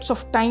projects,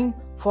 of time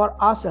for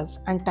ourselves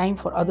and time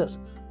for others,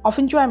 of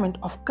enjoyment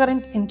of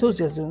current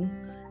enthusiasm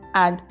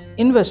and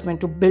investment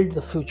to build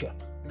the future.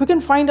 We can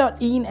find our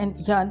yin and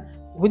yang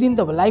within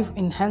the life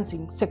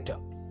enhancing sector.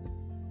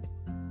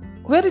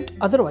 Were it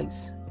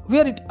otherwise,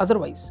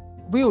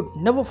 we would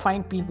never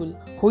find people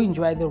who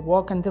enjoy their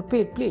work and their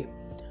play,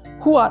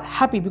 who are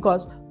happy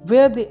because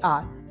where they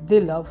are, they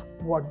love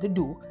what they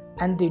do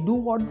and they do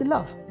what they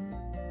love.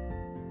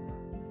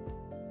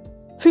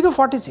 Figure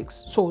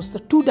 46 shows the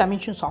two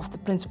dimensions of the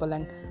principle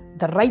and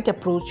the right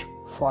approach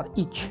for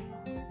each.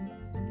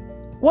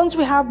 Once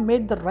we have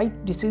made the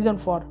right decision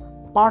for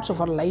parts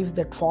of our life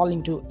that fall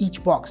into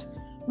each box,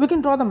 we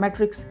can draw the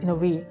matrix in a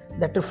way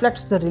that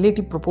reflects the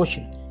relative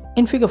proportion.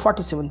 In figure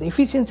 47, the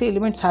efficiency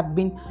elements have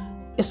been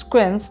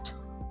sequenced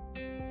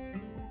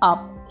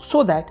up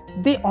so that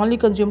they only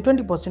consume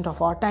 20%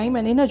 of our time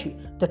and energy,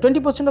 the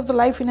 20% of the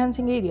life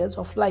enhancing areas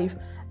of life,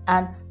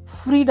 and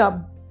freed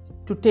up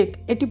to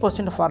take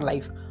 80% of our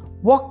life.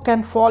 Work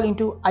can fall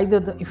into either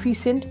the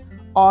efficient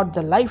or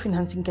the life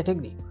enhancing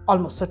category.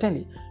 Almost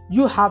certainly,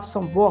 you have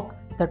some work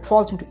that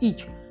falls into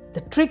each.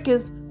 The trick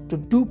is to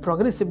do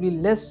progressively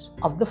less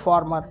of the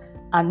former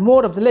and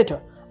more of the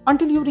latter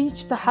until you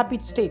reach the happy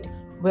state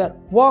where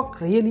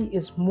work really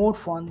is more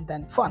fun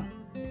than fun.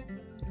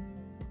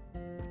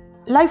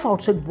 Life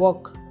outside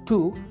work,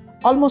 too,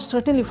 almost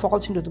certainly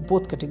falls into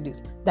both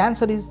categories. The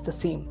answer is the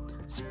same.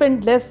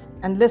 Spend less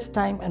and less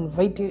time and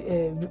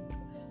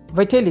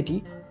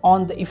vitality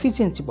on the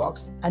efficiency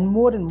box and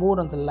more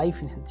on the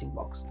life enhancing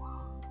box.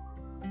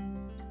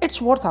 It's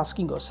worth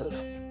asking yourself,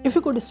 if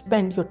you could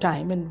spend your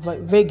time and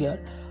vigor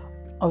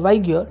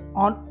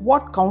on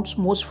what counts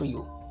most for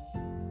you,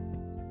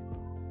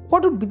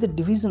 what would be the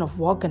division of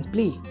work and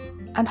play,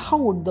 and how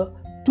would the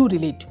two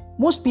relate?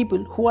 Most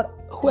people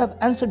who have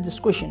answered this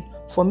question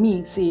for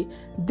me say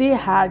they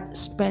had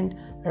spent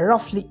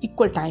roughly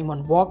equal time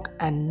on work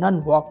and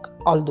none work,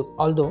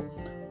 although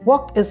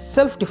work is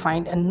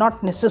self-defined and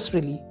not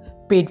necessarily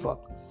paid work.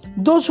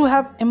 Those who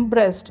have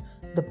embraced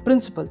the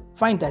principle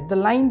find that the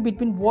line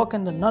between work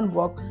and the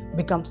non-work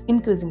becomes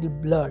increasingly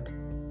blurred.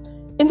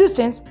 In this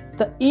sense,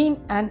 the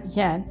yin and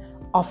yang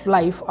of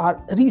life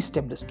are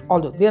re-established,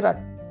 although there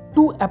are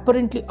two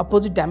apparently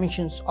opposite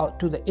dimensions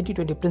to the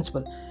 80-20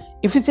 principle: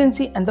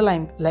 efficiency and the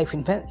life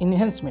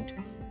enhancement.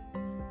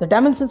 The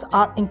dimensions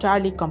are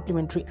entirely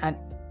complementary and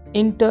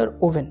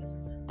interwoven.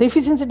 The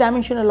efficiency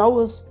dimension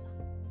allows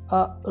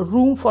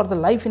room for the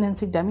life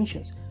enhancing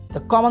dimensions. The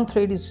common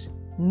thread is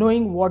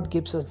knowing what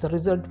gives us the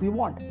result we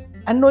want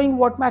and knowing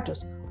what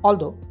matters.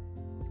 Although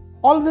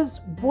always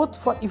both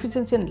for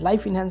efficiency and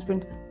life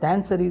enhancement, the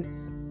answer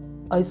is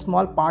a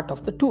small part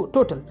of the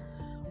total.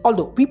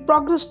 Although we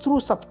progress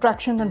through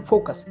subtraction and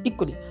focus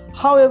equally,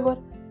 however,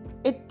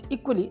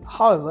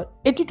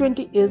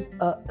 80-20 is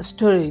a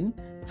sterile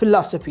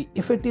philosophy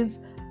if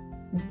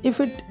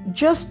it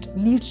just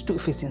leads to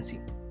efficiency.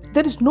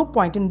 There is no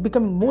point in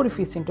becoming more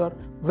efficient or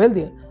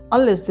wealthier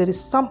unless there is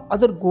some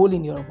other goal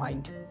in your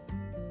mind,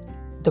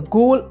 the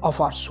goal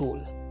of our soul.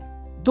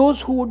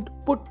 Those who would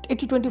put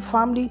 80-20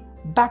 family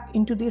back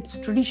into its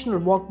traditional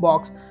work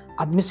box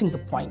are missing the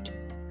point.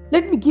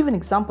 Let me give an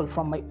example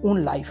from my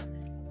own life.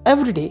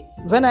 Every day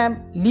when I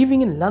am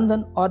living in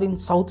London or in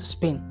South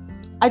Spain,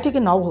 I take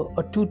an hour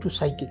or two to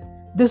cycle.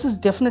 This is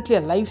definitely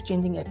a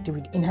life-changing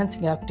activity,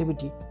 enhancing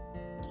activity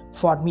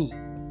for me.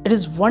 It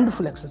is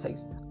wonderful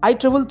exercise. I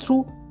travel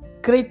through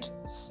great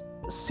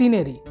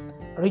scenery,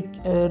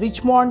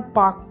 Richmond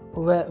Park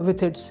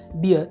with its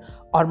deer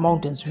or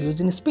mountains views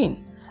in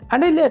Spain,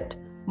 and I let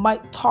my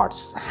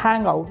thoughts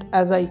hang out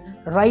as I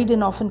ride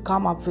and often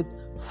come up with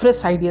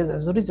fresh ideas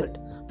as a result.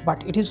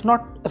 But it is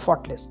not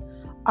effortless.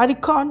 I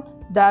reckon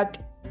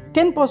that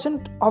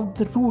 10% of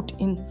the route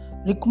in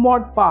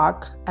Richmond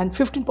Park and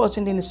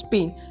 15% in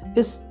Spain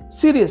is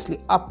seriously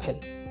uphill.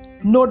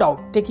 No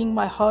doubt, taking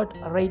my heart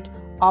rate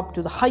up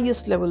to the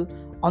highest level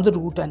on the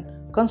route and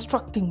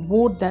constructing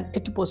more than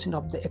 80%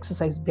 of the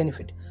exercise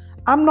benefit.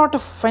 I'm not a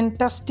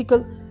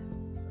fantastical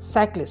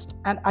cyclist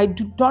and I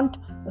do not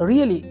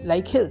really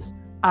like hills.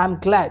 I'm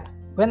glad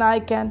when I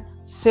can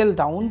sail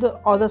down the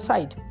other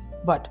side,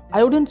 but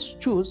I wouldn't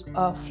choose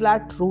a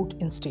flat route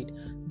instead.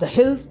 The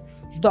hills,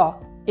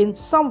 though in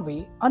some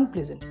way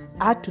unpleasant,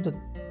 add to the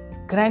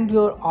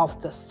grandeur of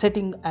the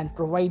setting and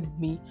provide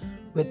me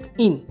with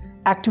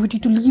activity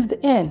to leave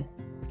the end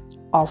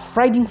of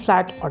riding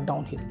flat or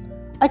downhill.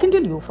 I can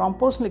tell you from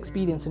personal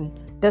experience and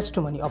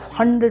testimony of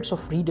hundreds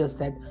of readers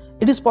that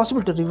it is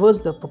possible to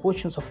reverse the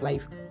proportions of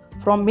life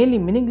from mainly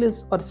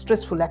meaningless or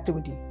stressful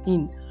activity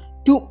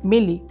to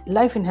mainly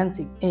life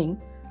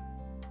enhancing.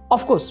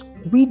 Of course,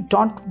 we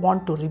don't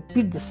want to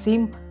repeat the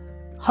same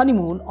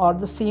honeymoon or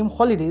the same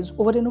holidays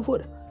over and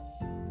over.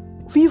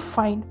 We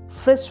find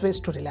fresh ways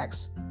to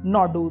relax.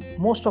 Nor do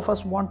most of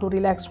us want to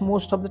relax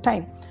most of the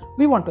time.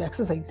 We want to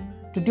exercise,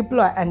 to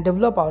deploy and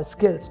develop our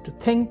skills, to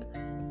think,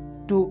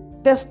 to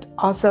test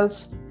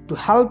ourselves, to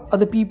help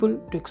other people,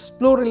 to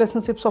explore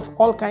relationships of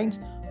all kinds.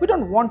 We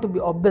don't want to be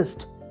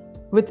obsessed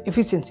with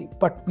efficiency,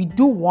 but we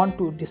do want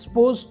to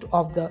dispose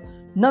of the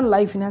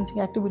non-life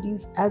enhancing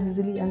activities as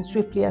easily and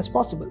swiftly as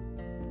possible.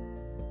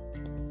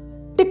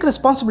 Take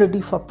responsibility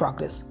for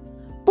progress.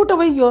 Put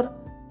away your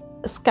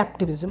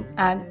skepticism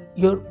and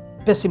your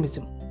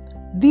pessimism.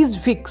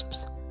 These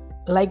wisps,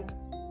 like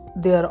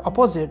their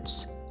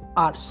opposites,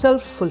 are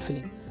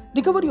self-fulfilling.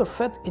 Recover your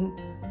faith in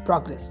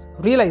progress.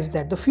 Realize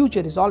that the future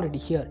is already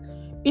here.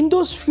 In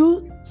those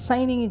few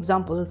shining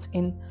examples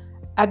in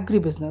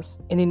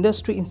agribusiness, in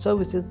industry, in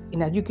services,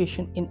 in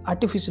education, in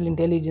artificial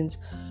intelligence,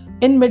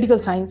 in medical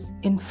science,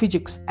 in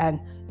physics, and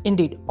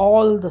Indeed,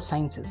 all the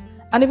sciences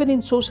and even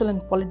in social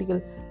and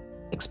political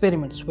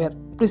experiments where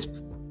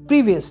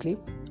previously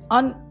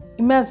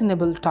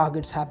unimaginable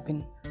targets have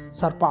been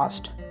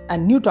surpassed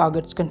and new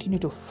targets continue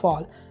to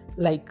fall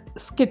like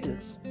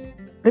skittles.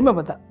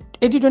 Remember the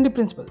 80-20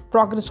 principle.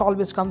 Progress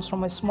always comes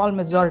from a small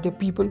majority of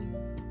people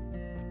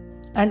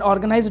and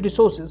organized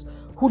resources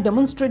who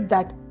demonstrate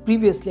that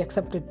previously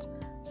accepted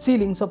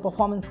ceilings of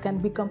performance can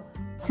become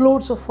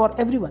floors for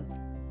everyone.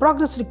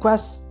 Progress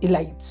requires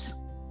elites,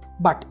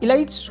 but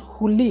elites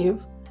who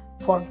live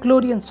for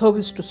glory and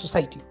service to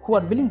society, who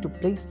are willing to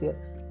place their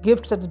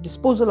gifts at the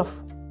disposal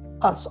of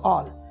us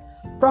all.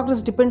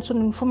 Progress depends on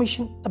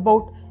information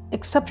about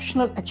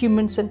exceptional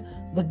achievements and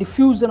the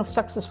diffusion of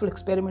successful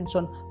experiments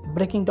on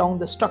breaking down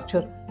the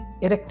structure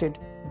erected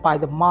by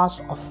the mass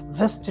of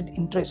vested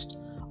interest,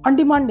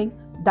 undemanding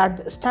that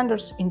the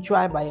standards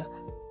enjoyed by a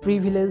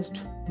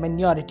privileged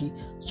minority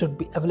should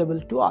be available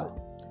to all.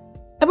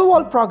 Above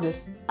all,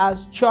 progress,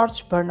 as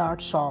George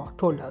Bernard Shaw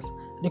told us,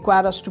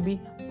 requires us to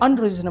be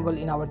unreasonable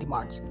in our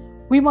demands.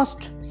 We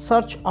must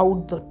search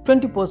out the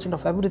 20%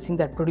 of everything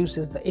that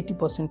produces the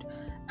 80%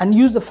 and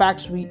use the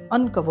facts we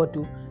uncover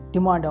to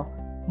demand a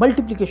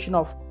multiplication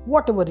of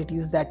whatever it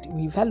is that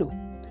we value.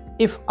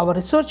 If our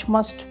research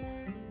must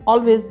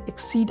always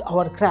exceed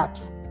our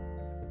grasp,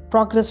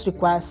 progress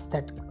requires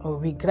that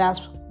we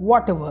grasp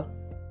whatever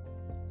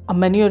a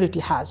minority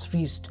has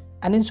reached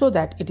and ensure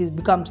that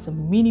becomes the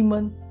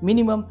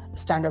minimum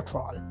standard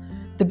for all.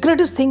 The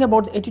greatest thing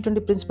about the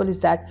 80-20 principle is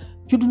that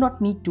you do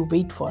not need to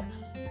wait for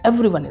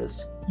everyone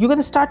else. You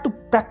can start to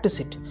practice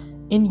it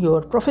in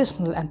your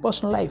professional and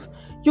personal life.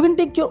 You can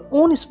take your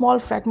own small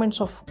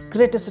fragments of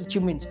greatest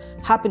achievements,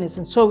 happiness,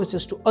 and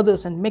services to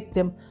others and make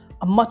them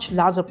a much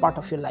larger part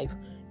of your life.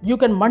 You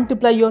can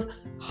multiply your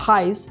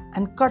highs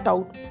and cut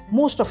out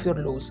most of your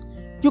lows.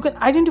 You can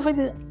identify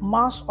the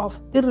mass of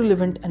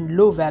irrelevant and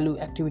low value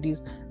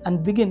activities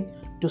and begin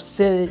to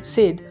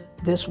shed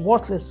this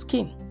worthless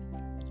skin.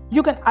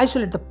 You can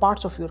isolate the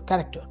parts of your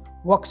character,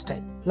 work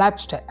style,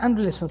 lifestyle, and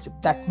relationship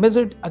that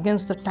measured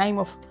against the time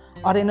of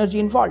or energy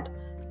involved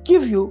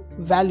give you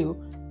value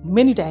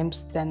many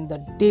times than the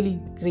daily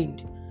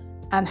grind.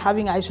 And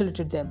having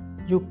isolated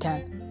them, you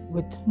can,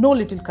 with no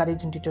little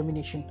courage and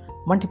determination,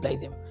 multiply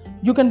them.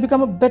 You can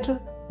become a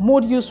better,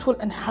 more useful,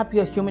 and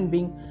happier human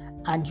being,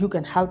 and you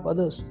can help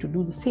others to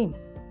do the same.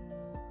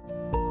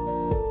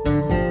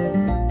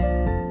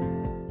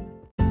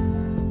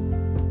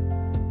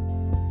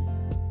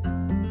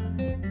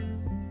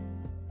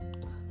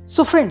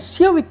 So friends,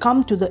 here we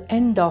come to the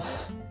end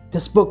of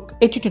this book,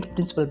 80-20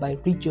 Principle by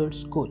Richard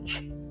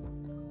Koch.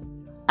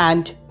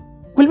 And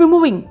we'll be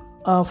moving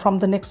from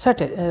the next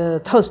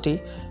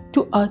Thursday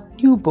to a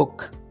new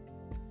book.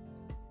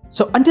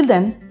 So until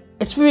then,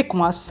 it's Vivek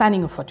Kumar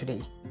signing off for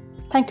today.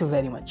 Thank you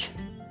very much.